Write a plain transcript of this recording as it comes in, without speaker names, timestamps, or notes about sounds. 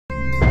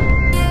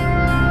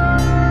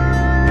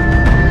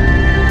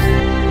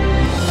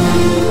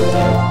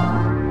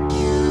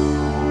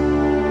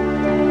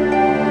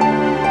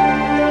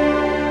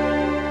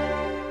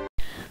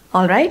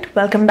All right,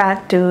 welcome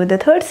back to the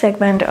third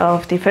segment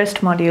of the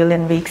first module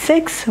in week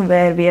 6,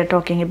 where we are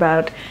talking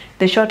about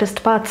the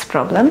shortest paths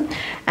problem.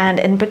 And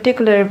in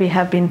particular, we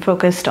have been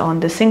focused on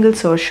the single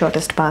source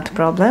shortest path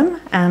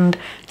problem. And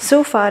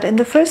so far in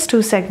the first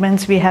two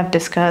segments, we have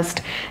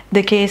discussed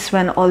the case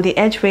when all the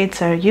edge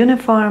weights are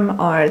uniform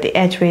or the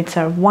edge weights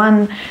are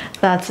 1.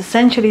 That's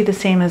essentially the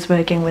same as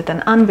working with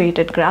an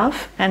unweighted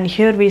graph. And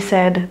here we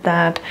said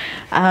that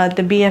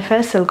the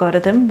BFS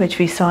algorithm, which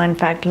we saw in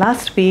fact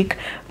last week,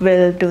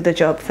 will do the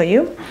job for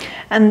you.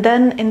 And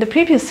then in the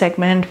previous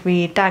segment,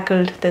 we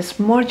tackled this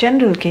more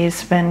general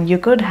case when you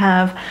could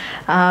have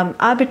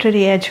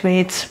arbitrary edge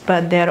weights,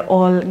 but they're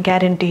all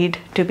guaranteed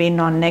to be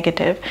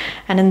non-negative.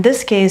 And in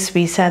this case,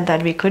 we said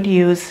that we could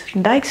use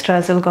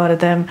Dijkstra's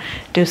algorithm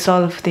to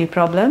solve the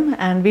problem.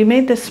 And we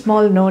made this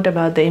small note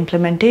about the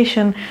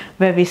implementation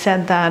where we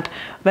said that,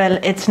 well,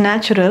 it's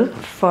natural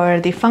for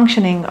the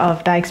functioning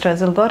of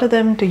Dijkstra's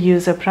algorithm to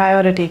use a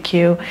priority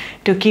queue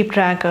to keep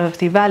track of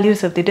the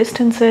values of the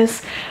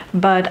distances.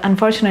 But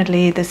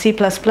unfortunately, the C++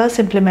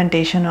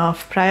 implementation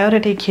of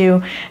priority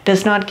queue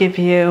does not give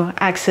you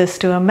access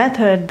to a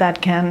method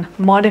that can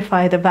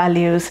modify the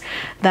values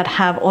that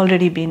have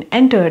already been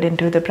entered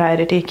into the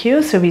priority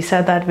queue. So we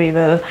said that we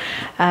will,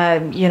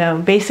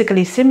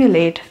 basically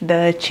simulate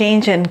the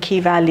change in key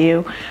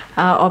value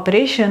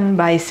operation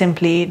by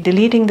simply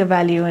deleting the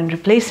value and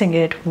replacing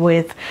it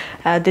with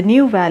the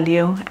new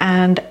value.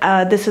 And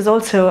this is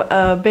also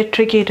a bit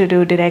tricky to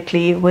do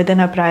directly within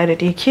a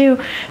priority queue.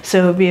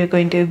 So we are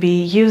going to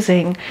be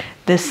using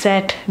the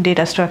set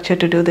data structure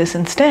to do this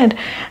instead.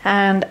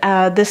 And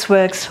this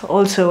works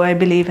also, I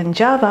believe, in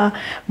Java,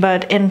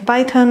 but in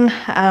Python,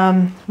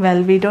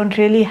 well, we don't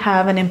really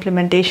have an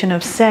implementation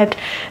of set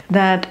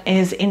that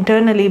is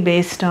internally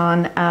based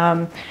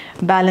on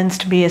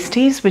balanced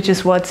BSTs, which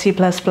is what C++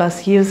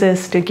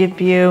 uses to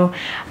give you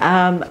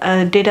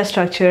a data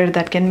structure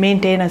that can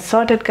maintain a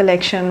sorted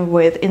collection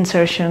with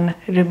insertion,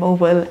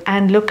 removal,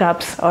 and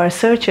lookups or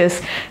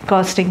searches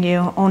costing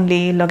you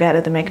only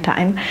logarithmic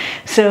time.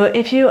 So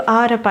if you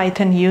are a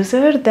Python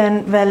user,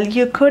 then, well,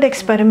 you could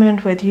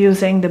experiment with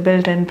using the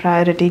built-in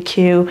priority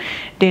queue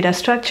data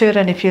structure.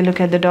 And if you look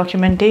at the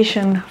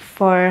documentation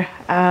for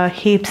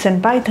heaps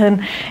in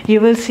Python, you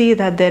will see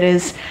that there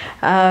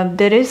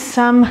is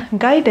some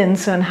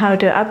guidance on how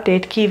to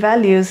update key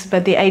values,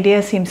 but the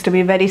idea seems to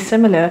be very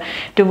similar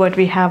to what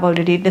we have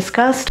already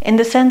discussed, in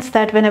the sense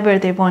that whenever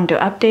they want to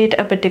update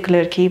a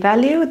particular key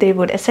value, they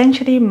would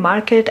essentially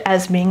mark it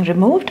as being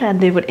removed and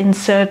they would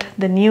insert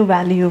the new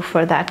value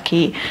for that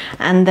key.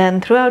 And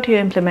then throughout your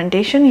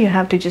implementation, you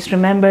have to just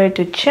remember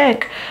to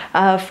check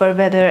for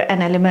whether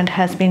an element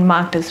has been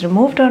marked as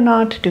removed or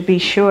not, to be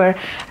sure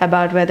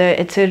about whether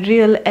it's a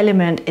real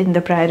element in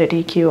the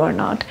priority queue or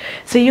not.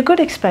 So you could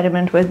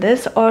experiment with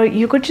this, or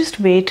you could just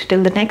wait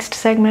till the next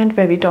segment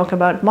where we talk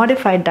about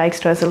modified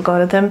Dijkstra's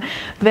algorithm,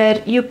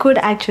 where you could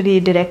actually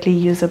directly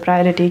use a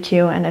priority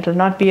queue and it will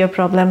not be a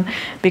problem,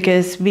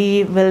 because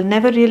we will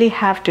never really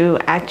have to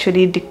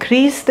actually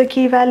decrease the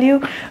key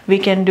value. We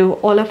can do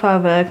all of our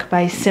work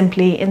by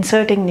simply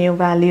inserting new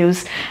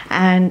values,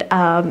 and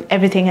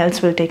everything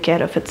else will take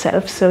care of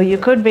itself. So you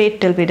could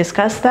wait till we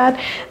discuss that.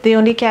 The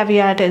only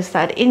caveat is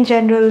that in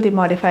general, the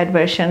modified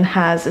version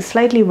has a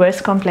slightly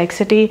worse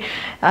complexity,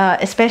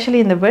 especially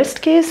in the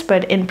worst case,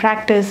 but in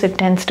practice, it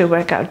tends to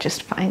work out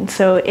just fine.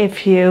 So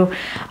if you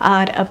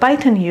are a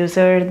Python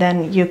user,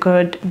 then you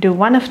could do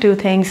one of two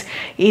things: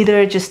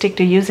 either just stick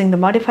to using the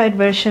modified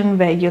version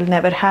where you'll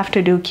never have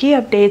to do key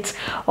updates,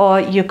 or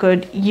you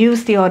could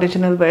use the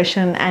original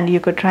version and you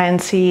could try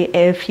and see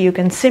if you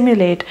can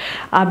simulate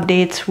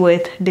updates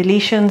with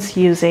deletions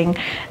using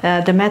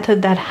the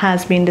method that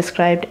has been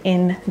described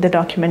in the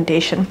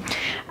documentation.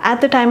 At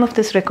the time of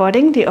this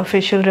recording, the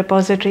official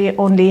repository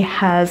only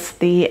has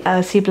the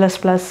C++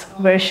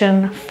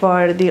 version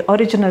for the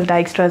original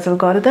Dijkstra's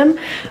algorithm,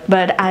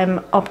 but I'm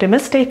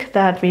optimistic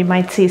that we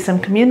might see some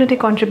community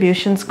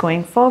contributions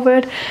going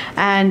forward.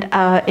 And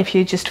if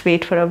you just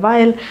wait for a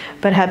while,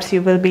 perhaps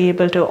you will be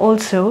able to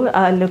also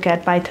look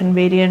at Python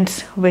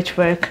variants which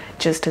work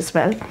just as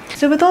well.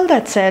 So with all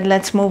that said,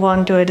 let's move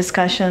on to a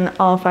discussion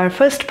of our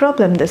first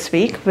problem this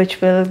week,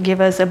 which will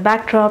give us a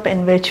backdrop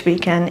in which we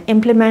can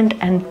implement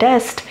and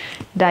test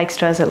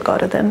Dijkstra's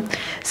algorithm.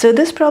 So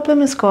this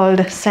problem is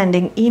called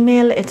sending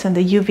email. It's on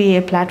the UVA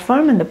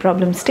platform, and the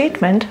problem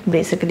statement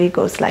basically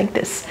goes like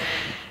this.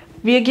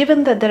 We are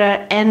given that there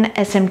are n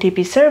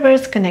SMTP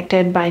servers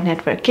connected by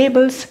network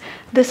cables.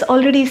 This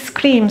already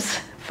screams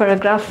for a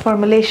graph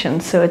formulation,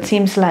 so it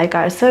seems like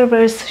our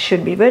servers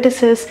should be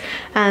vertices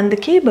and the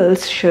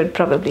cables should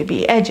probably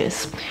be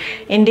edges.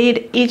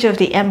 Indeed, each of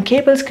the M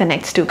cables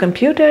connects to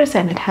computers,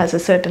 and it has a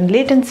certain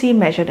latency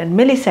measured in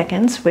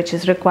milliseconds, which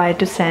is required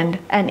to send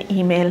an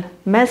email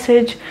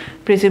message,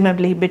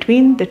 presumably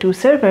between the two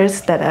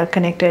servers that are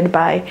connected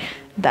by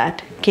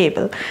that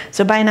cable.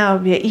 So by now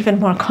we are even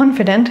more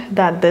confident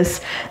that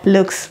this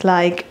looks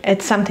like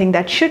it's something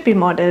that should be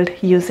modeled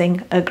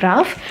using a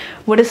graph.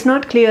 What is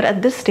not clear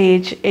at this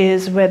stage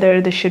is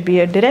whether this should be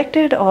a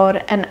directed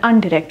or an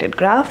undirected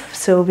graph,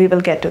 so we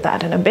will get to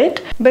that in a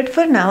bit. But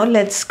for now,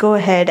 let's go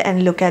ahead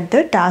and look at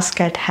the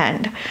task at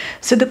hand.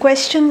 So the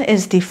question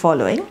is the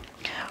following.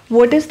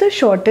 What is the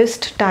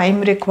shortest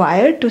time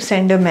required to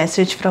send a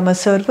message from a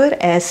server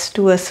S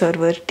to a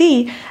server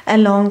T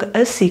along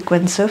a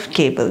sequence of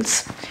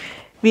cables?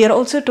 We are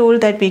also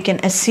told that we can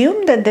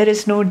assume that there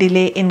is no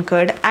delay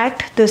incurred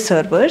at the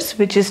servers,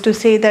 which is to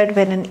say that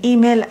when an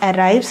email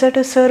arrives at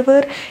a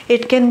server,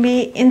 it can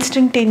be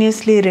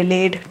instantaneously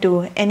relayed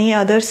to any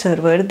other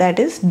server that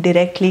is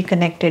directly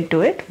connected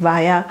to it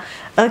via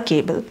a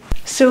cable.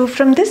 So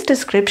from this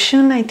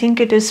description, I think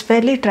it is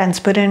fairly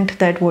transparent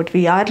that what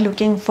we are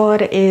looking for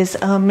is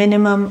a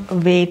minimum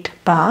wait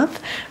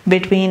path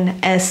between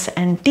S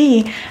and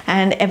T,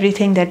 and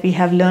everything that we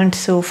have learned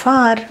so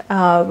far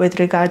with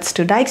regards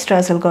to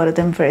Dijkstra's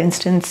algorithm, for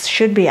instance,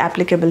 should be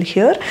applicable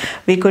here.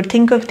 We could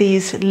think of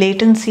these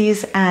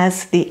latencies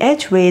as the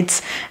edge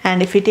weights,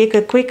 and if we take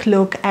a quick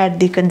look at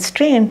the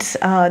constraints,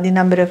 the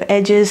number of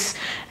edges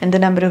and the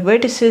number of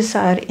vertices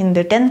are in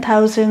the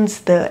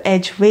 10,000s. The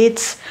edge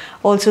weights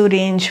also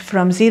range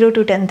from 0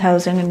 to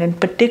 10,000, and in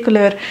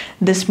particular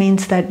this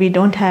means that we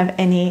don't have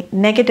any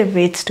negative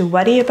weights to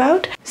worry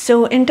about.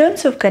 So in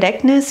terms of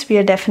correctness, we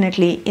are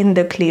definitely in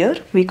the clear.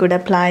 We could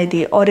apply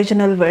the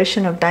original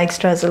version of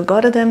Dijkstra's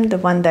algorithm, the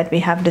one that we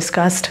have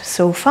discussed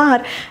so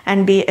far,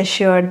 and be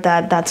assured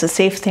that that's a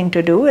safe thing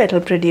to do.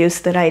 It'll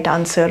produce the right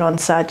answer on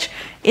such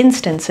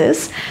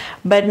instances.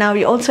 But now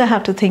we also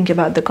have to think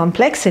about the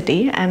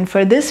complexity, and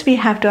for this we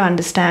have to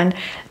understand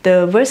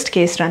the worst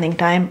case running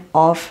time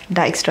of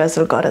Dijkstra's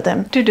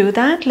algorithm. To do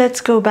that,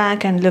 let's go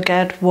back and look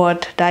at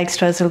what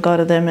Dijkstra's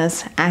algorithm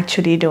is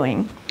actually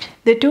doing.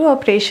 The two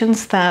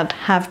operations that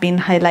have been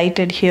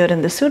highlighted here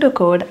in the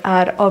pseudocode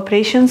are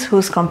operations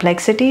whose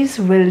complexities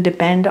will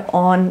depend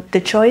on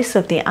the choice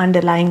of the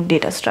underlying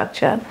data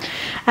structure.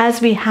 As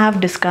we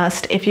have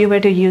discussed, if you were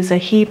to use a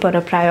heap or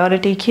a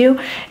priority queue,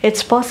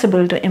 it's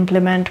possible to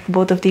implement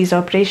both of these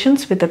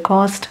operations with a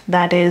cost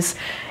that is,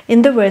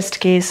 in the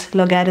worst case,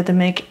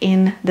 logarithmic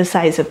in the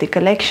size of the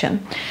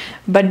collection.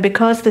 But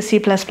because the C++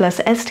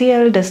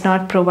 STL does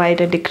not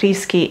provide a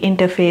decrease key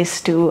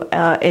interface to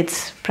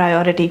its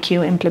priority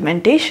queue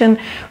implementation,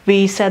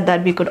 we said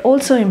that we could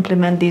also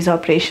implement these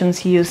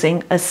operations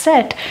using a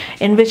set,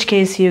 in which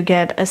case you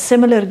get a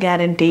similar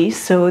guarantee.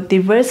 So the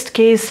worst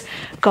case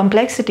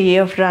complexity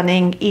of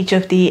running each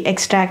of the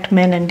extract,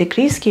 min, and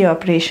decrease key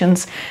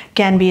operations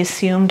can be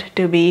assumed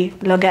to be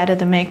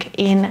logarithmic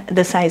in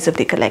the size of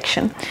the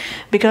collection.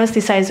 Because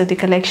the size of the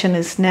collection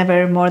is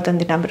never more than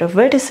the number of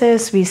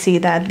vertices, we see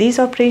that these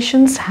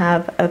operations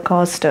have a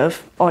cost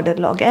of order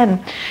log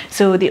n.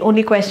 So the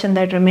only question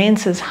that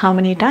remains is how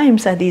many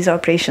times are these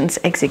operations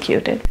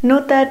executed.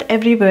 Note that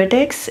every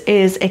vertex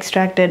is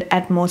extracted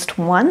at most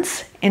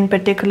once. In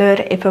particular,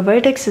 if a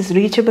vertex is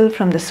reachable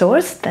from the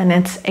source, then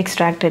it's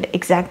extracted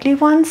exactly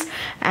once,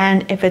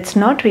 and if it's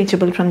not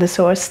reachable from the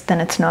source, then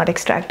it's not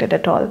extracted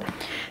at all.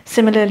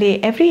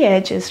 Similarly, every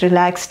edge is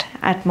relaxed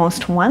at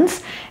most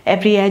once.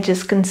 Every edge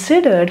is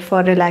considered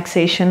for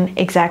relaxation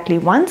exactly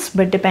once,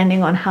 but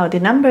depending on how the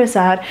numbers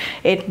are,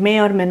 it may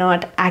or may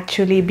not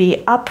actually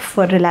be up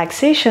for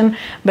relaxation.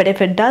 But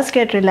if it does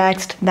get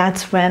relaxed,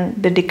 that's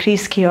when the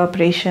decrease key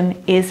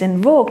operation is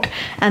invoked,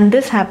 and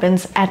this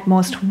happens at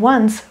most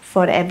once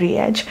for every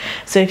edge.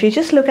 So if you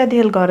just look at the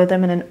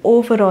algorithm in an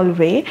overall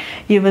way,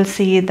 you will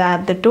see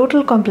that the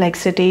total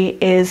complexity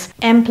is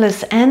m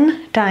plus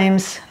n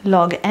times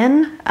log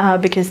n,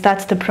 because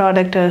that's the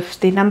product of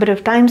the number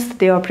of times that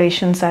the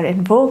operations are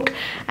invoked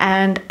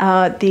and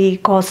the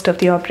cost of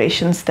the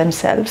operations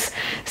themselves.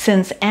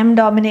 Since m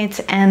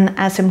dominates n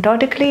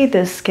asymptotically,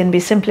 this can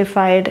be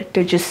simplified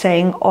to just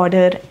saying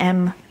order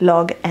m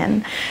log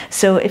n.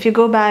 So if you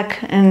go back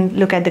and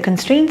look at the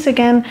constraints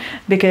again,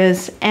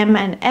 because m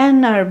and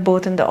n are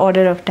both in the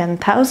order of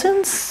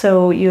 10,000,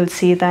 so you'll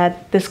see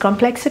that this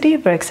complexity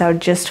works out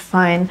just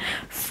fine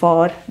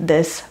for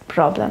this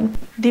problem.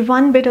 The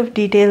one bit of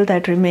detail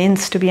that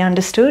remains to be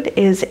understood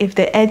is if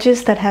the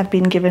edges that have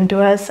been given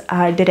to us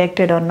are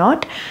directed or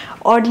not.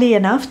 Oddly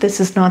enough, this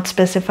is not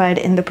specified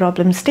in the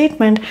problem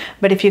statement,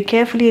 but if you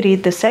carefully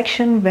read the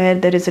section where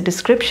there is a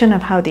description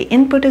of how the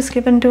input is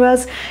given to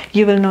us,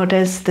 you will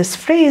notice this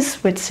phrase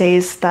which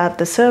says that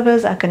the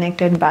servers are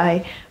connected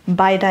by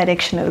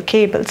bidirectional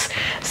cables.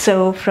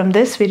 So from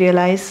this we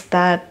realize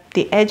that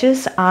the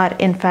edges are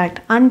in fact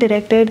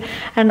undirected,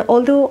 and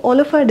although all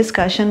of our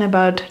discussion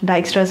about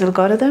Dijkstra's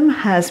algorithm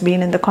has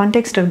been in the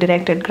context of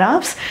directed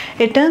graphs,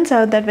 it turns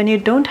out that when you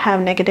don't have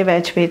negative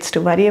edge weights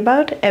to worry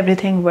about,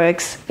 everything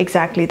works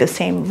exactly the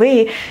same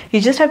way. You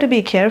just have to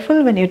be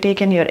careful when you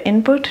take in your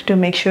input to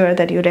make sure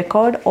that you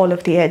record all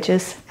of the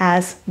edges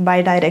as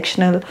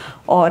bidirectional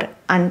or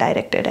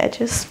undirected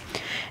edges.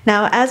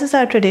 Now, as is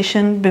our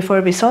tradition,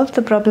 before we solve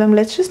the problem,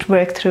 let's just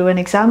work through an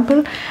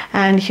example.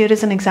 And here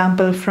is an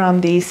example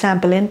from the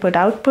sample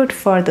input-output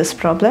for this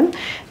problem.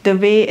 The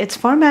way it's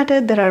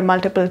formatted, there are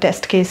multiple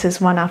test cases,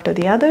 one after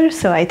the other.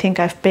 So I think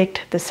I've picked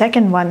the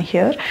second one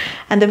here.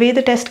 And the way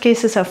the test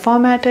cases are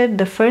formatted,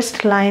 the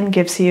first line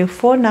gives you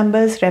 4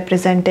 numbers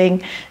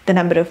representing the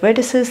number of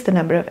vertices, the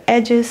number of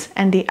edges,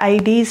 and the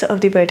IDs of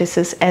the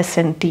vertices S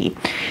and T.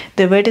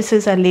 The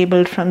vertices are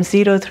labeled from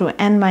 0 through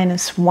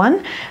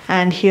n-1.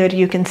 And here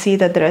you can see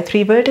that there are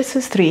 3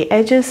 vertices, 3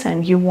 edges,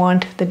 and you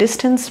want the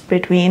distance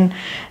between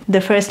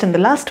the first and the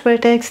last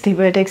vertex, the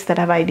vertex that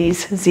have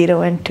IDs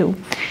 0 and 2.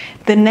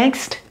 The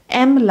next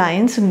M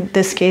lines, in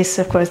this case,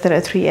 of course, there are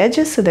 3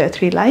 edges, so there are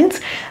 3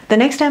 lines. The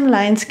next M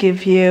lines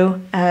give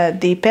you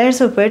the pairs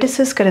of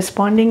vertices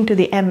corresponding to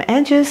the M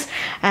edges,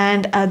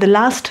 and the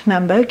last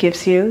number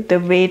gives you the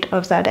weight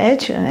of that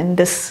edge. And in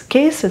this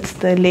case, it's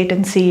the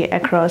latency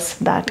across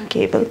that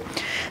cable.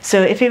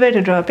 So if we were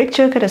to draw a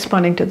picture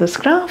corresponding to this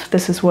graph,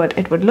 this is what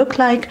it would look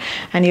like,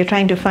 and you're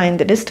trying to find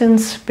the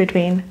distance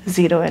between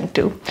 0 and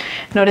 2.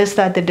 Notice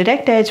that the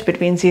direct edge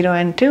between 0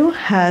 and 2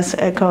 has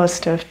a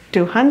cost of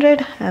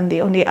 200, and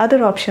the only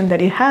other option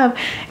that you have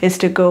is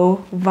to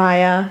go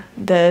via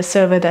the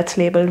server that's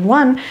labeled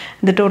 1.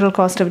 The total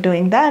cost of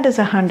doing that is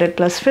 100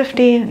 plus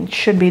 50. It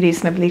should be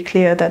reasonably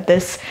clear that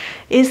this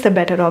is the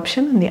better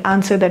option, and the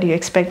answer that you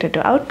expected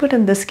to output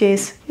in this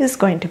case is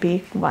going to be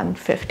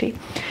 150.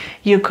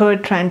 You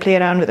could try and play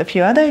around with a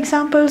few other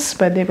examples,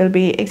 but they will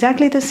be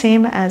exactly the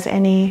same as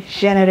any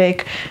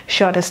generic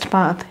shortest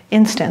path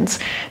instance.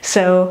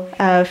 So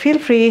feel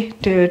free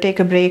to take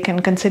a break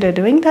and consider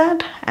doing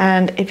that.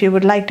 And if you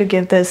would like to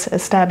give this a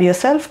stab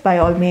yourself, by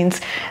all means,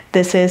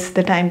 this is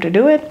the time to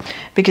do it,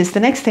 because the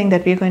next thing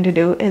that we're going to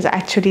do is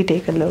actually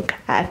take a look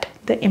at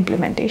the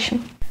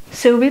implementation.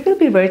 So we will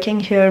be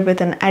working here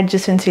with an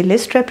adjacency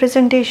list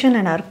representation,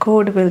 and our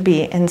code will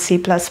be in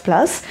C++.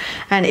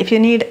 And if you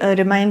need a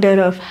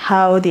reminder of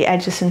how the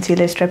adjacency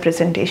list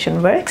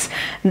representation works,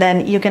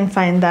 then you can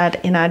find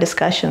that in our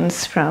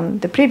discussions from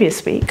the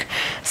previous week.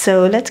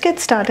 So let's get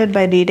started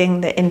by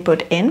reading the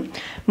input in.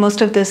 Most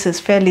of this is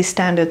fairly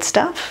standard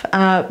stuff,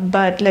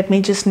 but let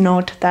me just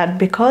note that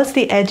because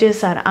the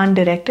edges are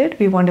undirected,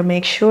 we want to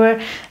make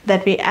sure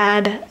that we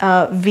add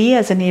v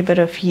as a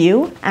neighbor of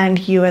u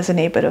and u as a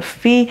neighbor of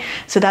v.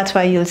 So that's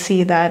why you'll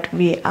see that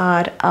we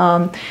are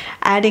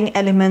adding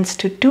elements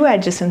to 2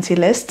 adjacency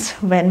lists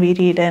when we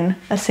read in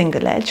a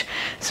single edge.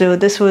 So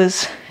this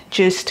was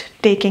just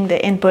taking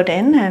the input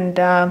in and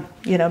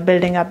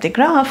building up the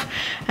graph.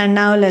 And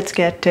now let's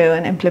get to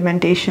an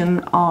implementation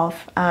of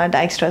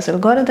Dijkstra's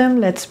algorithm.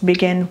 Let's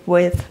begin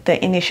with the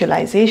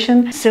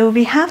initialization. So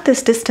we have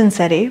this distance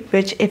array,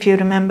 which, if you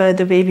remember,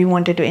 the way we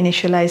wanted to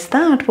initialize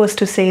that was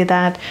to say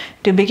that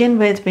to begin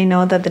with, we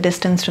know that the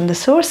distance from the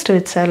source to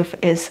itself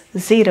is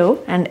 0,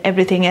 and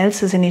everything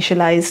else is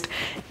initialized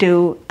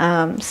to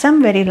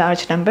some very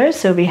large number.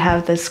 So we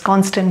have this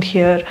constant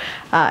here,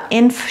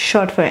 inf,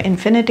 short for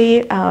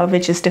infinity,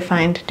 which is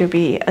defined to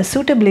be a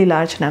suitably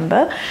large number.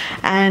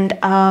 And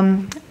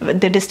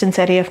the distance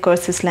array, of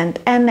course, is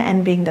length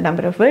n being the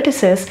number of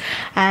vertices.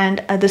 And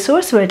the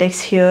source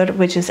vertex here,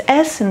 which is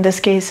s, in this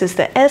case is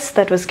the s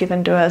that was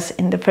given to us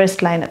in the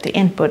first line of the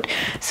input.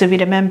 So we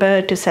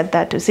remember to set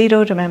that to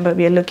 0. Remember,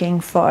 we are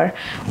looking for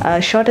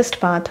shortest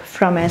path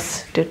from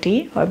s to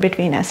t, or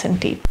between s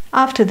and t.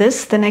 After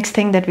this, the next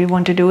thing that we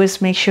want to do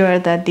is make sure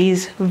that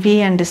these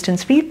v and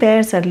distance v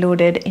pairs are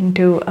loaded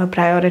into a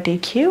priority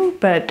queue.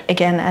 But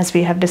again, as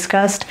we have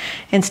discussed,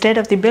 instead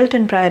of the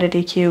built-in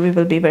priority queue, we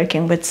will be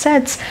working with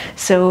sets.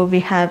 So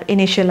we have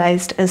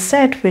initialized a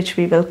set, which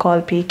we will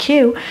call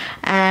pq.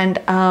 And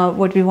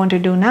what we want to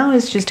do now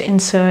is just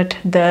insert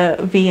the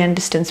v and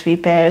distance v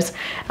pairs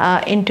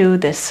into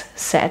this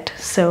set.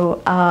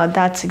 So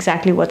that's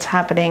exactly what's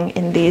happening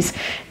in these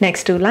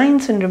next 2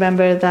 lines. And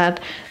remember that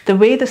the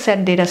way the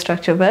set data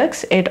structure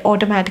works, it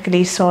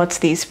automatically sorts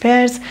these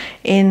pairs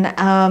in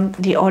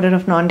the order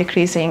of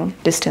non-decreasing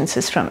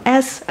distances from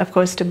s. Of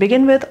course, to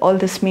begin with, all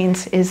this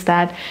means is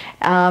that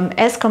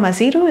s,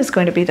 0 is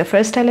going to be the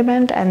first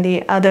element, and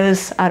the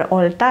others are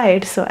all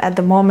tied. So at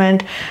the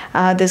moment,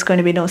 there's going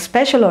to be no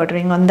special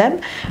ordering on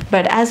them.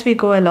 But as we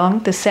go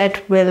along, the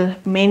set will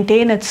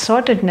maintain its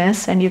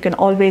sortedness, and you can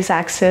always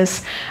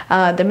access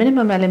the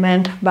minimum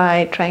element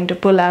by trying to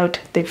pull out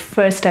the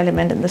first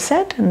element in the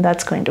set, and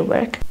that's going to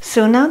work.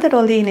 So now that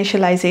all the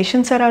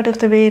initializations are out of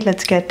the way,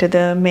 let's get to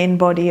the main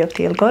body of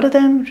the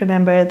algorithm.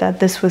 Remember that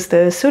this was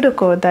the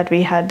pseudocode that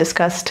we had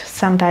discussed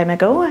some time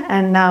ago,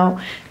 and now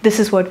this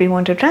is what we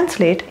want to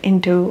translate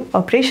into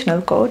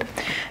operational code.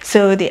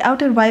 So the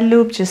outer while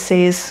loop just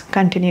says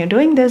continue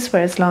doing this for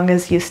as long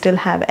as you still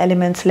have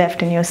elements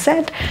left in your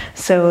set.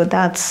 So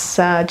that's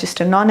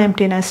just a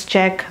non-emptiness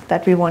check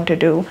that we want to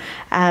do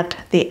at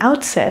the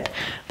outset.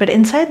 But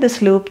inside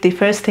this loop, the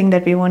first thing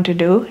that we want to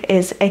do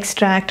is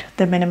extract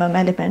the minimum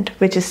element,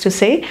 which is to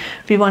say array,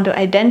 we want to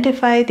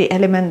identify the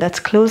element that's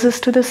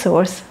closest to the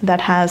source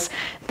that has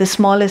the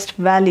smallest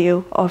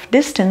value of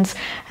distance,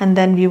 and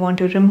then we want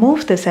to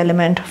remove this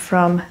element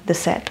from the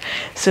set.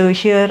 So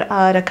here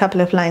are a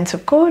couple of lines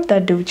of code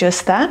that do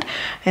just that.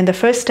 In the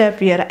first step,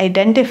 we are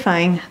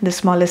identifying the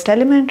smallest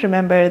element.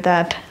 Remember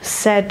that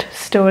set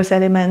stores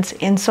elements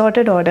in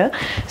sorted order.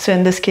 So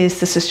in this case,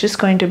 this is just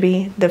going to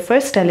be the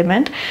first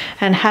element,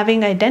 and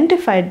having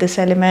identified this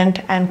element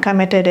and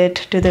committed it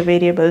to the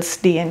variables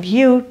d and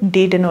u,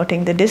 d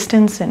denoting the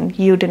distance and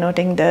u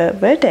denoting the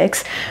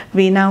vertex,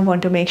 we now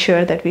want to make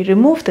sure that we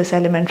remove this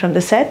element from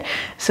the set.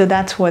 So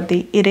that's what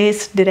the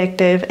erase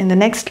directive in the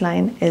next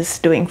line is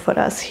doing for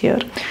us here.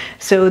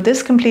 So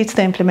this completes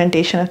the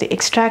implementation of the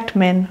extract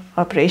min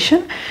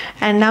operation,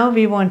 and now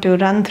we want to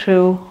run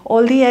through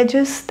all the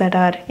edges that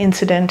are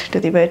incident to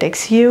the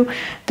vertex u.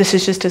 This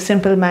is just a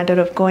simple matter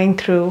of going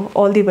through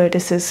all the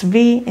vertices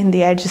v in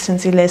the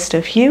adjacency list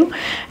of u,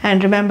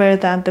 and remember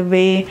that the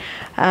way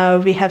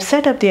we have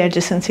set up the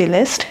adjacency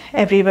list,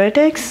 every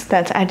vertex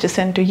that's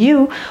adjacent to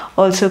u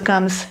also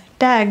comes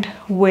tagged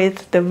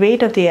with the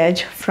weight of the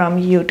edge from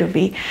u to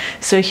v.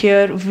 So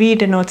here v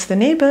denotes the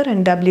neighbor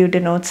and w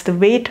denotes the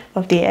weight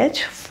of the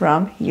edge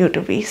from u to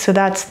v. So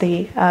that's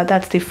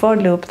the for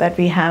loop that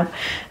we have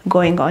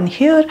going on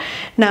here.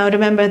 Now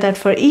remember that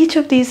for each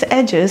of these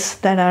edges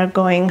that are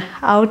going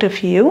out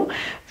of u,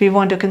 we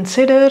want to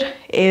consider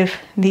if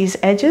these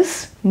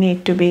edges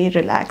need to be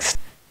relaxed.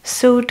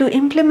 So to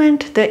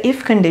implement the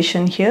if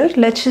condition here,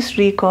 let's just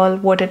recall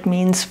what it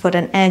means for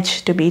an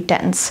edge to be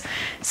tense.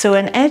 So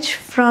an edge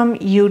from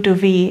u to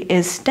v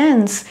is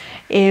tense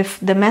if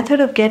the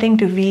method of getting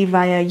to v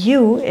via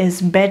u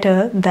is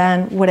better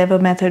than whatever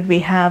method we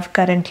have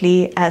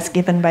currently as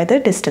given by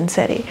the distance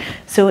array.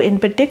 So in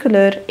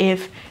particular,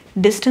 if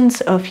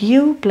distance of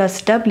u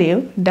plus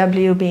w,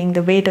 w being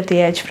the weight of the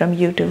edge from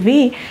u to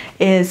v,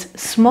 is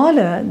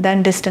smaller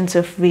than distance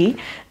of v,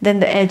 then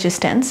the edge is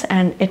tense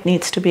and it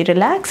needs to be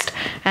relaxed.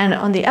 And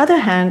on the other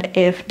hand,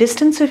 if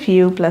distance of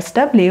u plus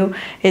w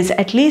is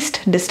at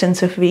least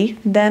distance of v,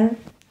 then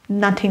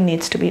nothing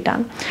needs to be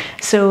done.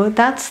 So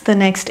that's the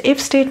next if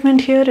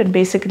statement here. It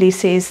basically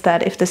says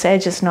that if this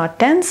edge is not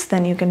tense,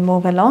 then you can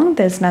move along,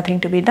 there's nothing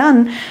to be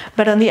done.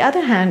 But on the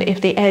other hand, if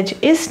the edge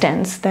is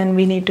tense, then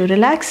we need to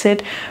relax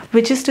it,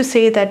 which is to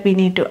say that we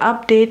need to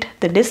update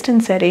the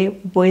distance array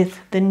with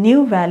the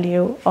new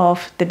value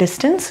of the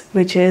distance,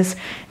 which is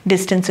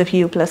distance of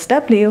u plus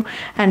w,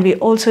 and we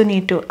also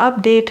need to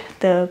update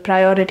the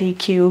priority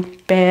queue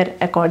pair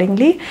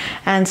accordingly.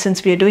 And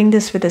since we are doing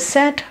this with a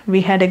set,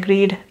 we had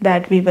agreed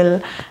that we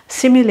will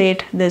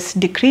simulate this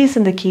decrease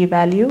in the key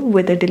value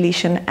with a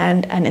deletion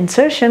and an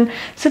insertion.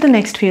 So the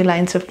next few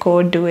lines of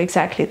code do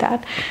exactly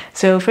that.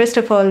 So first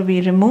of all,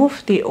 we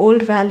remove the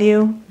old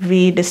value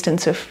v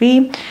distance of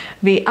v.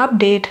 We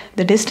update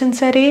the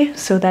distance array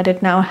so that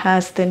it now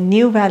has the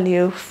new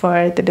value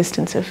for the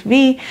distance of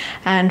v,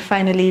 and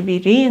finally we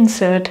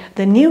reinsert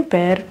the new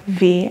pair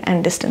v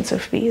and distance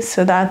of v.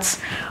 So that's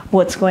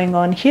what's going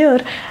on here,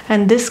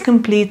 and this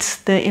completes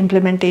the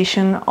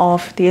implementation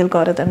of the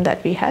algorithm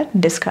that we had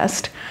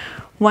discussed.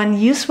 One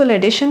useful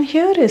addition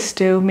here is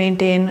to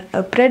maintain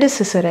a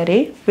predecessor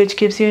array, which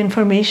gives you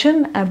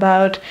information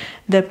about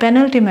the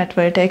penultimate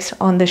vertex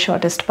on the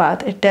shortest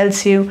path. It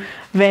tells you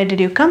where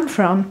did you come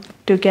from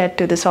to get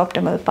to this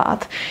optimal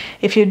path.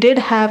 If you did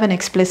have an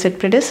explicit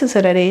predecessor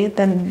array,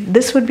 then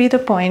this would be the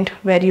point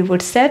where you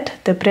would set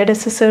the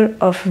predecessor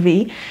of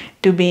v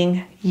to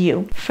being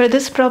u. For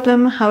this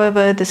problem,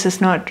 however, this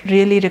is not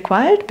really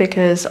required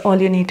because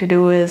all you need to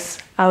do is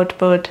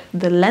output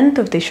the length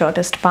of the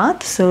shortest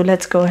path. So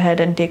let's go ahead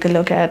and take a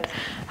look at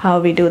how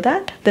we do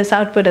that. This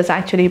output is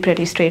actually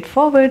pretty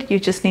straightforward. You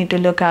just need to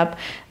look up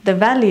the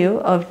value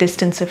of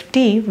distance of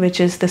t, which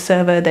is the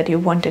server that you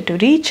wanted to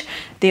reach.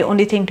 The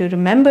only thing to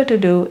remember to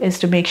do is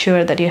to make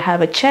sure that you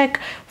have a check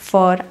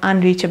for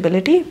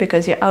unreachability,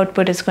 because your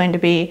output is going to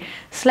be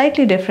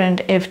slightly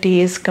different if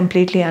t is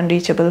completely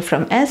unreachable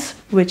from s,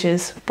 which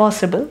is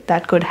possible.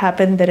 That could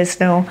happen. There is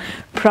no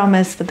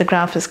promise that the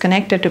graph is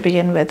connected to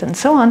begin with and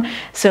so on.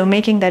 So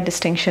making that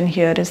distinction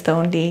here is the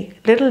only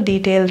little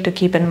detail to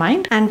keep in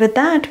mind. And with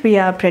that, we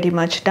are pretty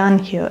much done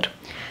here.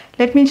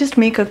 Let me just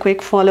make a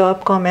quick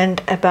follow-up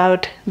comment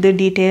about the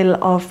detail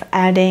of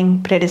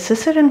adding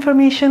predecessor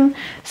information.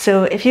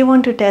 So if you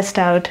want to test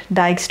out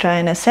Dijkstra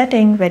in a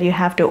setting where you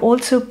have to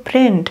also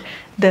print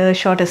the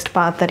shortest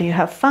path that you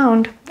have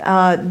found,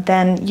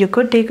 then you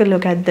could take a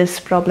look at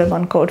this problem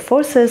on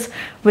Codeforces,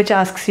 which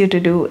asks you to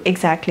do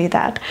exactly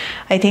that.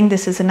 I think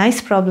this is a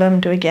nice problem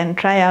to again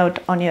try out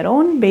on your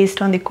own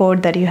based on the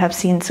code that you have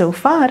seen so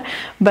far,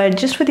 but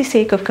just for the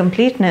sake of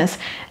completeness,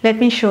 let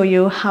me show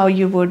you how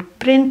you would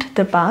print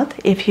the path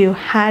if you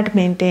had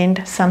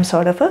maintained some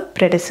sort of a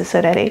predecessor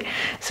array.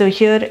 So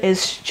here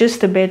is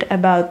just a bit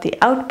about the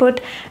output.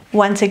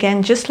 Once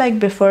again, just like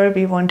before,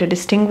 we want to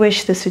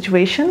distinguish the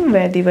situation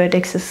where the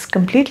vertex is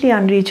completely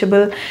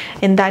unreachable.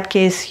 In that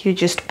case, you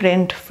just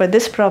print for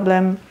this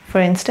problem for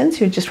instance,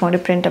 you just want to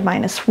print a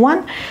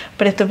 -1.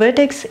 But if the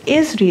vertex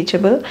is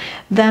reachable,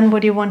 then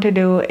what you want to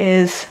do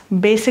is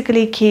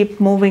basically keep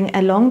moving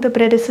along the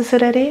predecessor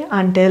array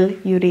until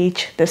you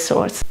reach the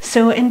source.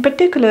 So in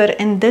particular,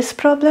 in this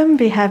problem,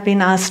 we have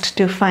been asked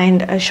to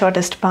find a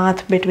shortest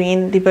path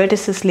between the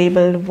vertices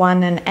labeled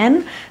 1 and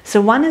n.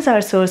 So 1 is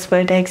our source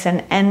vertex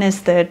and n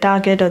is the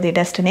target or the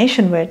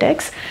destination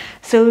vertex.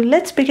 So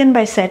let's begin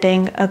by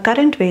setting a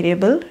current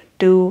variable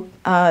to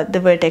the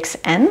vertex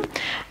n,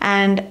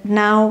 and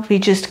now we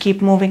just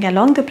keep moving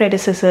along the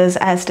predecessors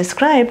as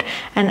described,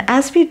 and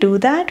as we do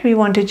that, we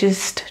want to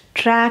just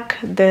track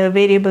the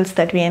variables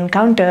that we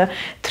encounter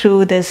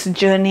through this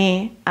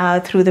journey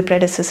through the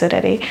predecessor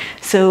array.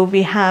 So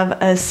we have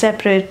a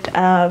separate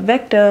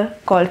vector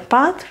called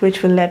path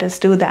which will let us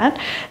do that.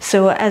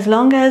 So as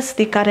long as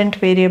the current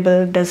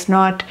variable does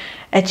not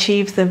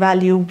achieve the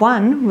value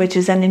 1, which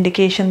is an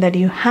indication that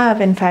you have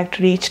in fact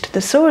reached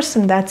the source,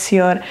 and that's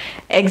your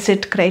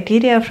exit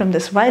criteria from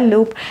this while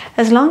loop,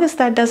 as long as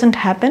that doesn't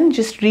happen,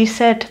 just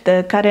reset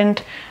the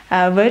current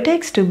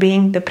vertex to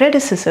being the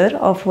predecessor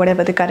of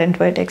whatever the current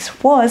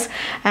vertex was,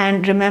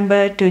 and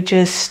remember to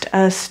just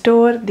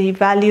store the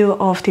value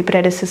of the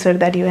predecessor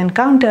that you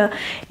encounter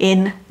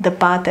in the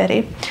path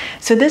array.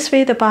 So this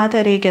way the path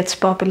array gets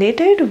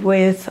populated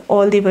with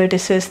all the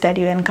vertices that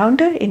you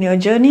encounter in your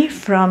journey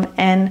from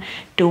n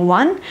to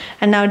 1.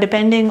 And now,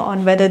 depending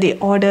on whether the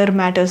order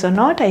matters or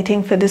not, I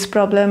think for this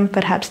problem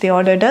perhaps the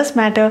order does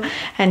matter,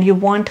 and you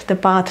want the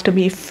path to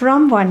be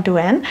from 1 to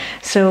n.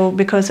 So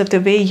because of the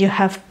way you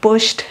have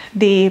pushed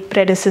the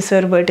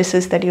predecessor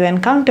vertices that you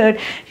encountered,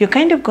 you're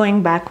kind of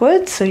going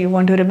backwards. So you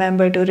want to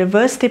remember to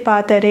reverse the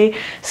path array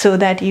so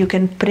that you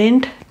can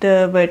print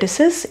the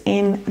vertices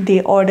in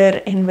the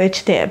order in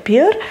which they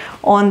appear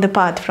on the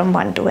path from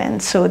 1 to n.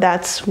 So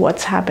that's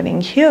what's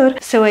happening here.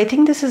 So I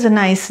think this is a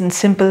nice and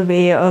simple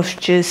way of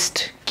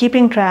just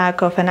keeping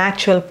track of an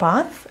actual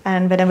path,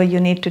 and whenever you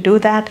need to do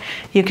that,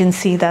 you can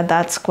see that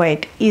that's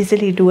quite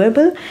easily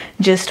doable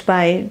just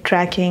by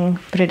tracking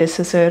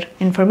predecessor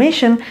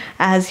information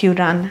as you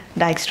run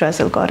Dijkstra's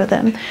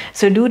algorithm.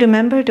 So do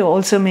remember to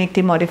also make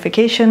the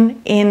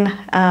modification in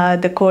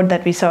the code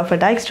that we saw for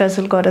Dijkstra's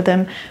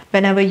algorithm.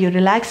 Whenever you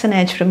relax an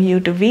edge from u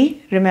to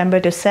v, remember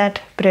to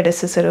set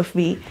predecessor of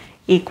v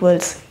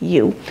equals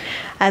u.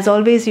 As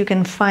always, you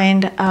can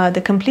find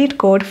the complete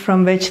code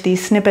from which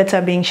these snippets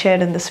are being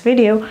shared in this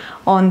video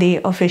on the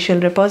official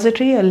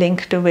repository, a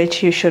link to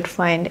which you should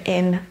find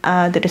in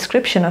the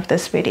description of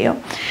this video.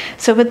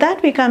 So with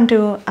that, we come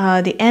to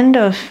the end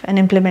of an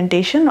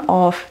implementation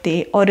of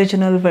the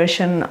original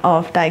version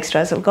of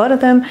Dijkstra's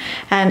algorithm.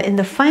 And in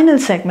the final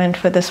segment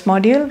for this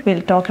module,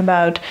 we'll talk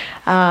about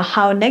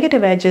how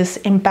negative edges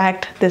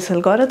impact this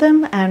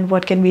algorithm and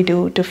what can we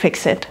do to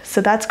fix it.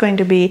 So that's going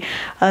to be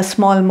a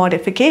small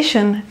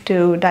modification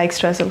to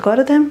Dijkstra's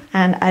algorithm,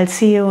 and I'll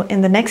see you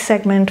in the next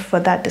segment for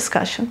that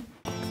discussion.